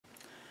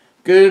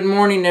Good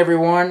morning,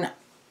 everyone.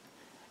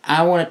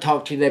 I want to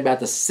talk to you today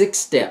about the 6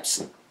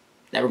 steps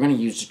that we're going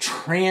to use to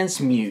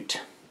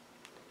transmute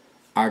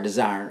our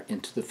desire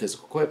into the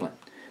physical equivalent.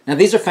 Now,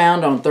 these are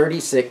found on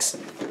 36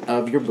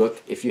 of your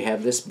book, if you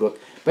have this book.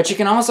 But you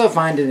can also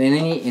find it in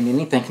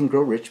any Think and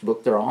Grow Rich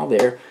book. They're all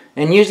there.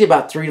 And usually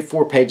about 3 to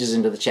 4 pages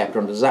into the chapter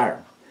on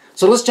desire.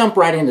 So let's jump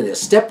right into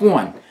this. Step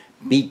 1,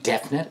 be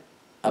definite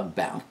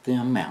about the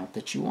amount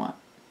that you want.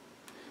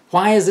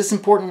 Why is this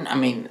important? I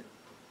mean,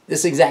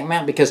 this exact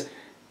amount, because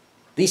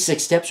these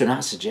 6 steps are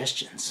not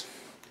suggestions.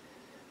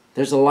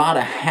 There's a lot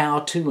of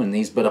how-to in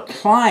these, but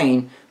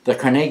applying the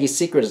Carnegie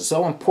secret is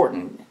so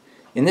important.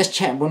 In this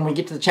when we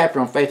get to the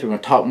chapter on faith, we're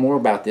going to talk more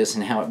about this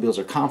and how it builds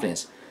our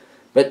confidence.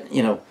 But,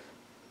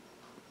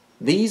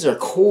 these are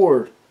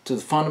core to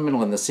the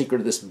fundamental and the secret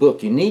of this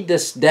book. You need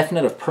this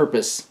definite of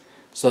purpose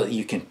so that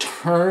you can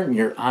turn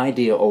your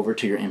idea over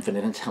to your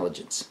infinite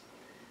intelligence,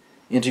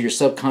 into your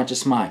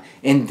subconscious mind,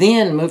 and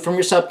then move from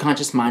your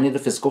subconscious mind into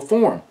physical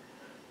form.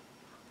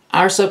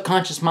 Our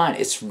subconscious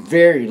mind, it's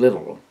very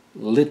literal.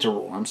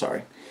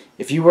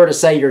 If you were to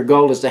say your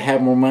goal is to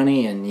have more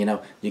money and,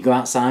 you go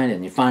outside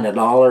and you find $1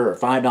 or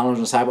 $5 on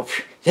the sidewalk,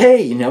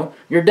 hey,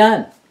 you're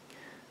done.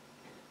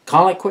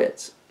 Call it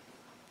quits.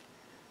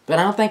 But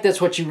I don't think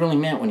that's what you really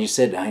meant when you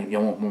said, I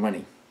want more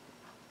money.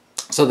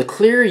 So the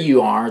clearer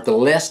you are, the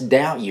less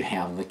doubt you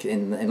have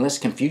and less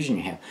confusion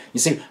you have. You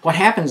see, what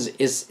happens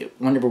is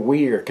whenever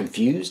we are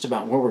confused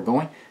about where we're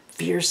going,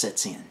 fear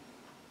sets in.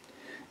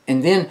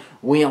 And then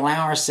we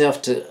allow ourselves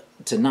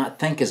to not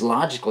think as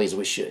logically as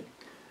we should.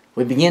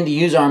 We begin to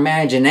use our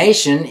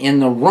imagination in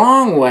the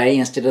wrong way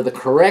instead of the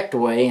correct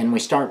way, and we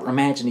start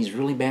imagining these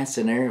really bad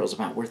scenarios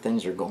about where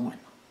things are going.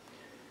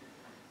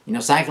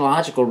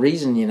 Psychological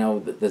reason,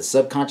 the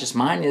subconscious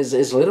mind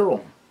is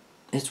literal.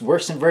 It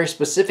works in very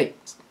specific.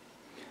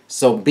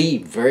 So be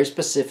very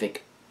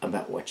specific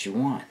about what you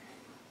want.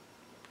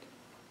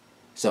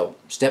 So,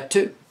 step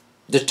 2.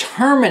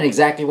 Determine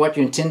exactly what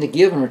you intend to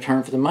give in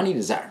return for the money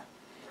desire.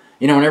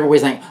 Whenever we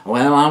think,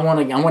 well, I want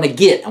to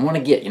get.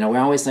 We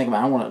always think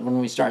about, when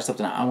we start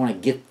something, I want to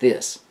get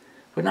this.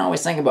 We don't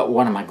always think about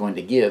what am I going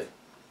to give.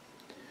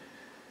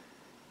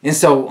 And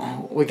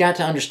so we got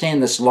to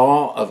understand this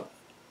law of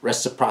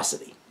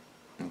reciprocity.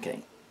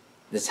 Okay,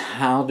 this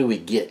how do we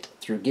get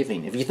through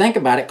giving? If you think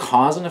about it,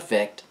 cause and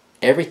effect,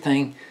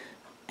 everything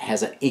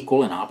has an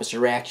equal and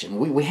opposite reaction.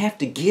 We have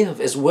to give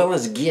as well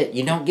as get.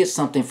 You don't get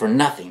something for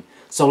nothing.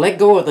 So let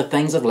go of the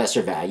things of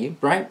lesser value,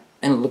 right?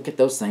 And look at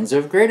those things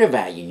of greater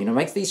value.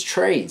 Make these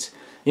trades.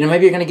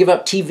 Maybe you're going to give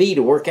up TV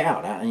to work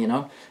out.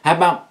 How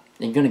about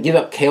you're going to give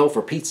up kale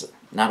for pizza?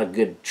 Not a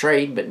good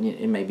trade, but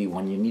it may be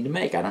one you need to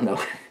make. I don't know.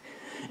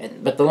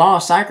 But the law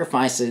of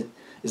sacrifice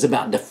is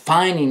about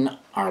defining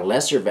our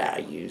lesser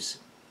values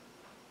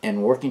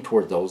and working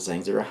toward those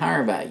things that are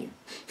higher value.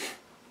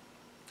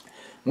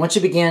 Once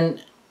you begin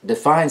to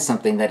define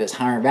something that is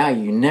higher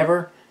value, you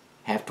never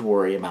have to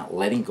worry about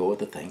letting go of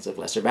the things of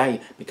lesser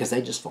value because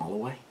they just fall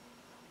away.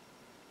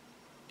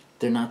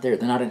 They're not there.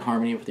 They're not in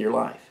harmony with your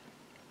life.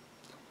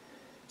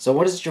 So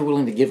what is it you're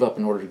willing to give up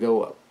in order to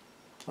go up?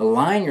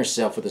 Align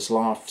yourself with this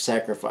law of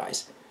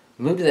sacrifice.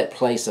 Move to that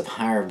place of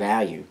higher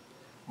value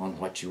on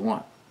what you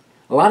want.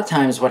 A lot of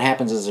times what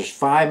happens is there's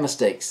 5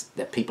 mistakes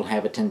that people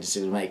have a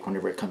tendency to make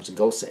whenever it comes to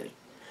goal setting.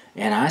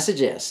 And I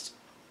suggest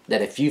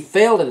that if you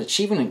failed at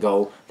achieving a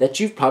goal, that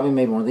you've probably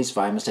made one of these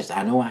 5 mistakes.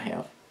 I know I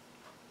have.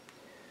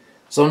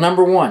 So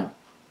number 1,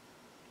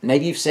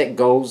 maybe you've set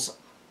goals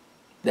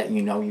that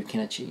you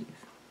can achieve.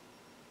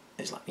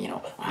 It's like,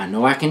 I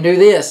know I can do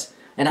this.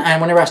 And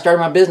whenever I started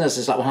my business,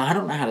 it's like, well, I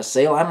don't know how to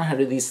sell. I don't know how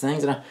to do these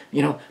things. And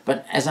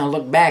but as I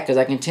look back, as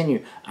I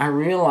continue, I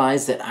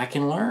realize that I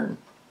can learn.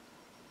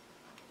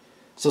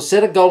 So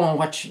set a goal on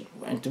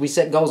we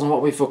set goals on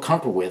what we feel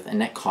comfortable with, and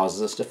that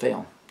causes us to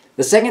fail.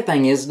 The second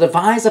thing is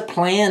devise a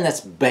plan that's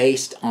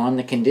based on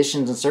the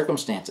conditions and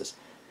circumstances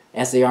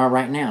as they are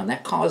right now, and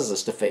that causes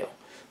us to fail.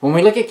 When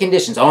we look at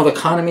conditions, the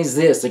economy's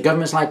this, the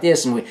government's like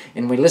this, and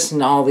we listen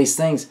to all these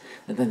things,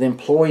 the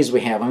employees we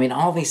have,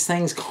 all these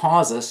things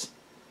cause us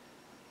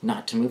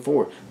not to move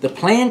forward. The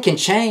plan can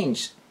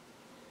change.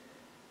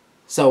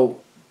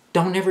 So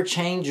don't ever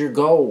change your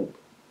goal,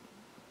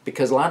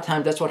 because a lot of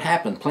times that's what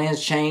happens.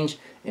 Plans change,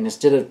 and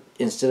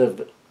instead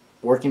of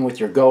working with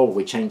your goal,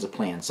 we change the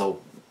plan. So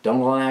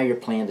don't allow your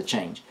plan to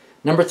change.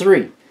 Number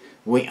 3,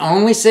 we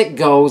only set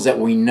goals that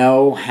we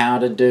know how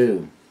to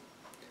do.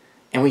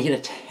 And we get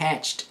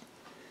attached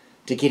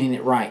to getting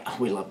it right. Oh,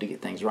 we love to get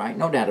things right,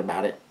 no doubt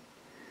about it.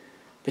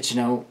 But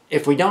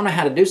if we don't know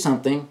how to do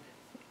something,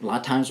 a lot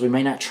of times we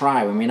may not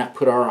try. We may not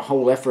put our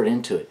whole effort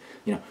into it.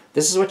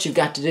 This is what you've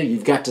got to do.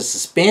 You've got to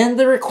suspend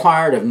the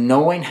required of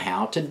knowing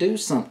how to do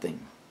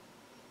something.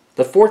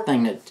 The 4th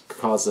thing that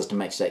causes us to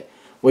make mistakes,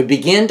 we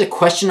begin to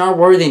question our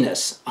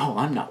worthiness. Oh,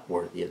 I'm not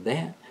worthy of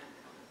that.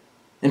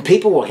 And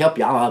people will help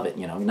you. I love it.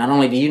 Not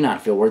only do you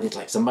not feel worthy, it's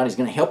like somebody's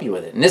going to help you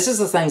with it. And this is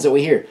the things that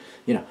we hear.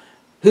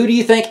 Who do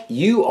you think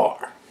you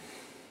are?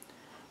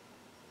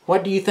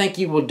 What do you think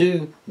you will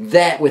do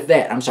that with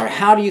that? I'm sorry,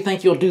 how do you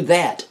think you'll do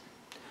that?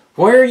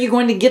 Where are you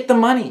going to get the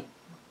money?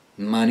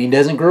 Money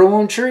doesn't grow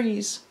on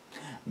trees.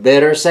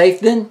 Better safe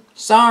than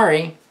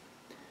sorry.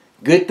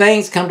 Good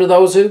things come to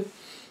those who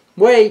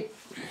wait.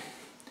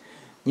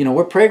 You know,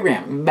 we're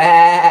programmed.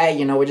 Bah,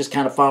 you know, we just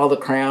kind of follow the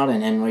crowd,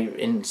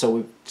 and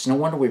so it's no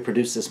wonder we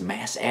produce this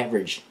mass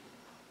average.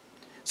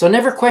 So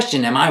never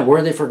question, am I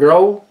worthy for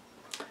goal?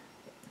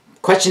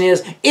 Question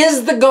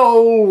is the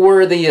goal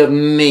worthy of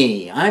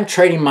me? I'm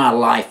trading my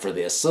life for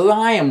this, so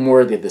I am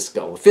worthy of this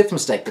goal. The fifth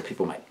mistake that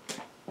people make.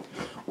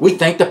 We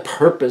think the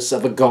purpose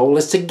of a goal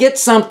is to get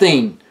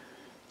something.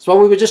 That's what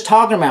we were just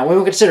talking about. We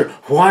will consider,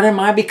 what am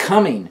I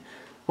becoming?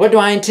 What do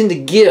I intend to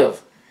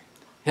give?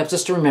 Helps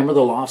us to remember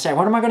the law of sacrifice.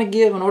 What am I going to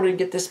give in order to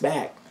get this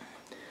back?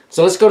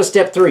 So let's go to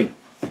step 3.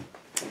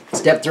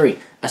 Step 3.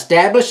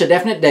 Establish a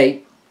definite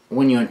date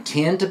when you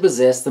intend to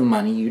possess the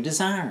money you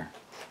desire.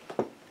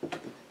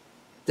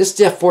 This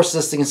step forces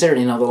us to consider,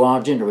 the law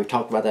of gender. We've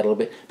talked about that a little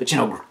bit. But,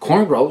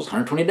 corn grows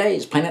 120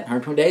 days. Plant it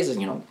 120 days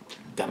and,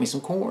 got me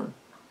some corn.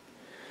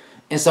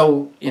 And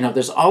so,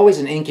 there's always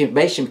an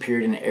incubation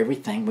period in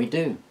everything we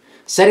do.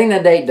 Setting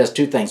a date does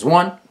 2 things.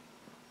 1,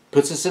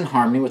 puts us in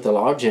harmony with the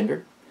law of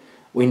gender.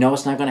 We know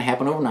it's not going to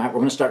happen overnight.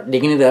 We're going to start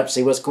digging it up,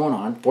 see what's going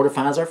on.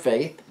 Fortifies our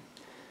faith.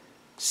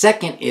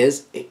 Second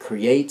is, it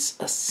creates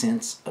a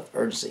sense of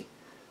urgency.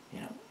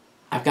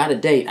 I've got a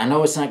date. I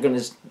know it's going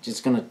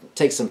to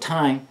take some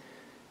time,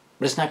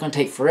 but it's not going to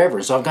take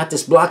forever. So I've got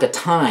this block of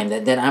time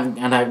that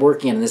I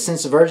work in, and the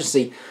sense of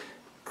urgency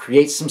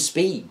creates some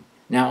speed.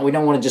 Now, we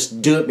don't want to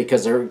just do it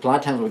because a lot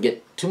of times we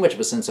get too much of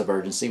a sense of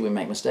urgency, we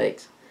make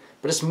mistakes.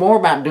 But it's more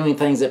about doing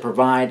things that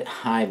provide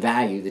high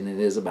value than it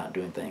is about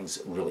doing things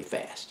really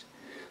fast.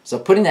 So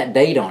putting that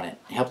date on it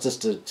helps us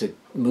to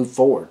move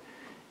forward.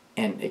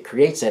 And it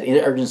creates that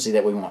urgency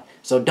that we want.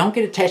 So don't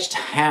get attached to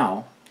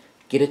how,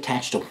 get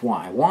attached to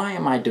why. Why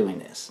am I doing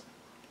this?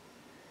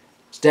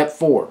 Step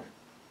 4,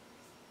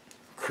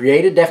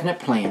 create a definite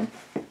plan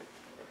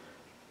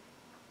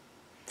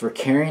for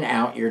carrying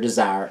out your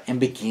desire and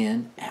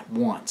begin at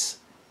once.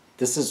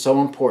 This is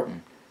so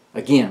important.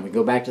 Again, we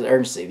go back to the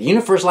urgency. The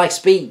universe likes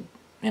speed.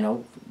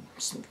 The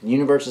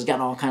universe has got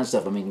all kinds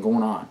of stuff,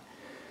 going on.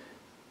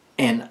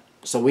 And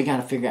so we got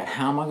to figure out,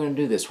 how am I going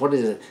to do this? What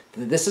is it?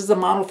 This is the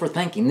model for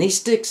thinking.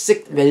 These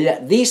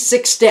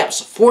six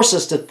steps force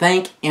us to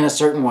think in a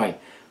certain way.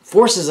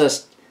 Forces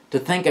us to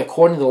think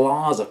according to the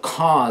laws of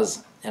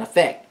cause and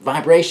effect,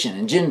 vibration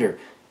and gender.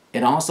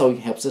 It also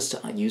helps us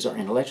to use our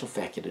intellectual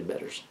faculty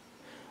better.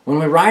 When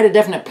we write a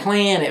definite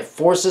plan, it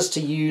forces us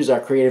to use our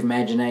creative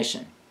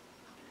imagination.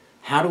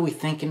 How do we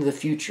think into the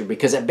future?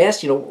 Because at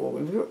best,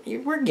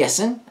 we're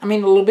guessing, a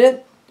little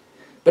bit.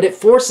 But it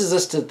forces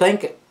us to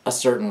think a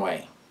certain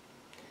way.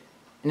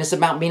 And it's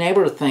about being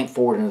able to think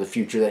forward into the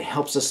future that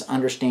helps us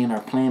understand our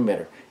plan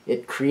better.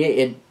 It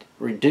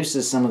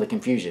reduces some of the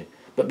confusion.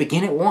 But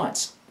begin at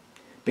once.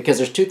 Because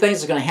there's 2 things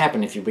that's going to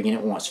happen if you begin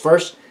at once.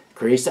 First, it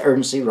creates the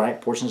urgency,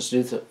 right? Forcing us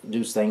to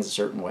do things a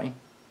certain way.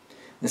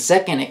 And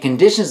second, it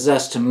conditions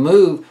us to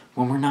move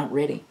when we're not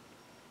ready.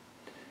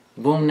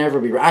 We'll never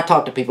be ready. I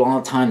talk to people all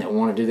the time that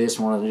want to do this,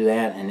 want to do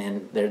that,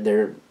 and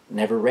they're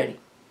never ready.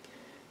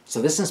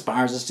 So this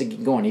inspires us to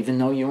get going, even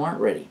though you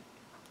aren't ready.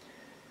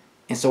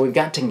 And so we've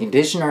got to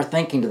condition our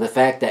thinking to the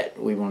fact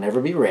that we will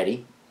never be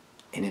ready,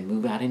 and then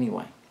move out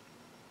anyway.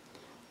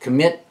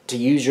 Commit to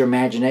use your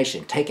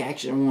imagination. Take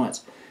action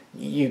once.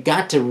 You've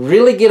got to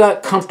really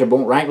get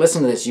comfortable, right?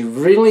 Listen to this.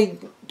 You've really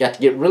got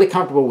to get really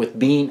comfortable with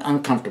being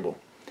uncomfortable.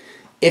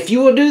 If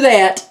you will do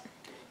that,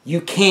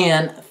 you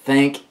can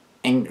think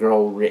and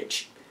grow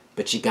rich.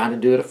 But you got to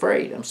do it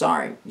afraid. I'm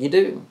sorry, you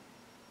do.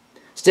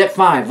 Step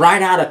 5,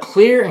 write out a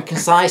clear and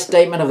concise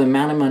statement of the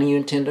amount of money you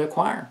intend to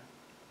acquire.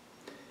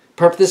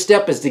 The purpose of this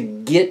step is to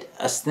get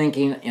us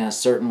thinking in a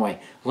certain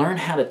way. Learn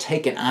how to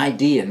take an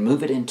idea and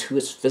move it into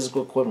its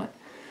physical equivalent.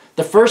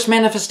 The first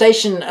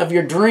manifestation of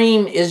your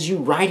dream is you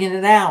writing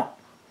it out.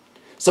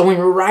 So when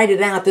you write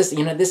it out, this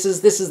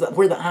is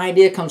where the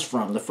idea comes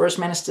from. The first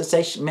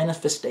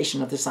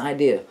manifestation of this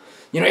idea.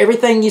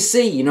 Everything you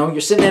see. You're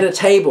sitting at a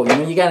table.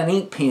 You got an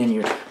ink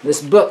pen.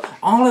 This book.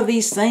 All of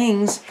these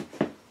things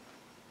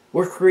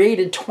were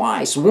created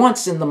twice.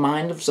 Once in the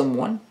mind of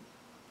someone,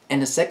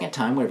 and the second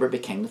time whenever it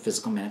became the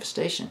physical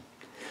manifestation.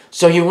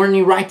 So when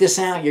you write this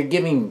out, you're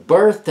giving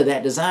birth to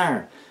that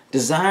desire.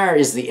 Desire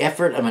is the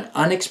effort of an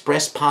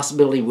unexpressed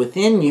possibility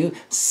within you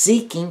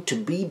seeking to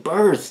be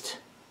birthed.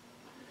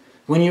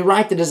 When you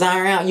write the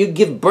desire out, you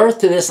give birth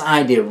to this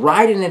idea.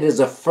 Writing it is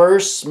a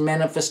first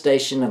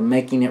manifestation of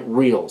making it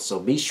real. So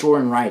be sure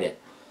and write it.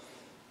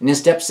 And then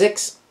step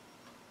 6,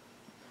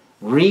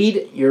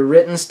 read your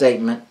written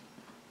statement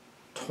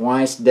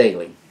twice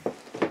daily.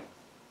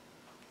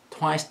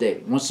 Twice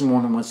daily. Once in the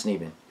morning, once in the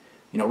evening.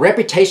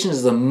 Reputation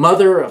is the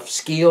mother of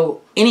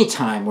skill.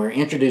 Anytime we're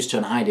introduced to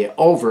an idea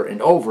over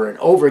and over and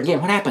over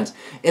again, what happens?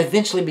 It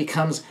eventually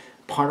becomes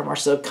part of our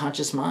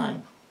subconscious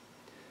mind.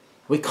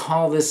 We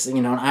call this,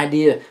 an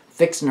idea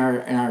fixed in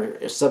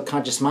our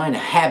subconscious mind, a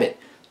habit.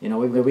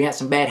 We got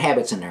some bad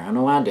habits in there. I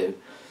know I do.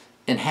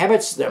 And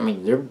habits,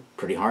 they're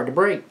pretty hard to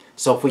break.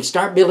 So if we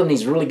start building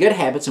these really good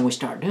habits and we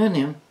start doing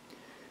them,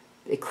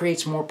 it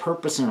creates more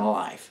purpose in our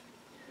life.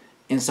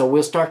 And so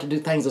we'll start to do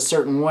things a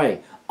certain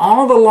way.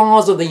 All the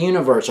laws of the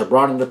universe are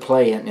brought into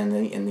play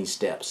in these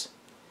steps.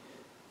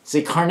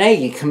 See,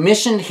 Carnegie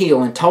commissioned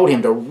Hill and told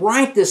him to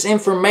write this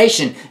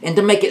information and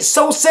to make it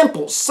so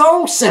simple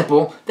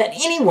that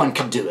anyone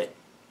could do it.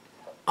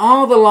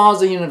 All the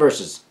laws of the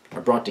universe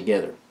are brought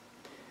together.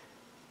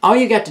 All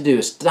you got to do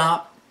is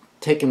stop,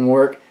 taking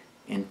work,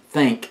 and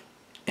think,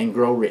 and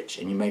grow rich.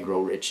 And you may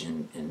grow rich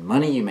in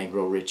money, you may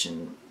grow rich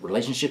in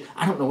relationship.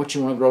 I don't know what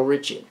you want to grow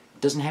rich in.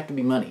 It doesn't have to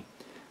be money.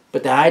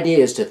 But the idea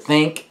is to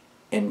think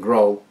and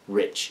grow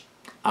rich.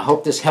 I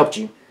hope this helped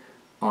you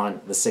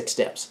on the 6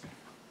 steps.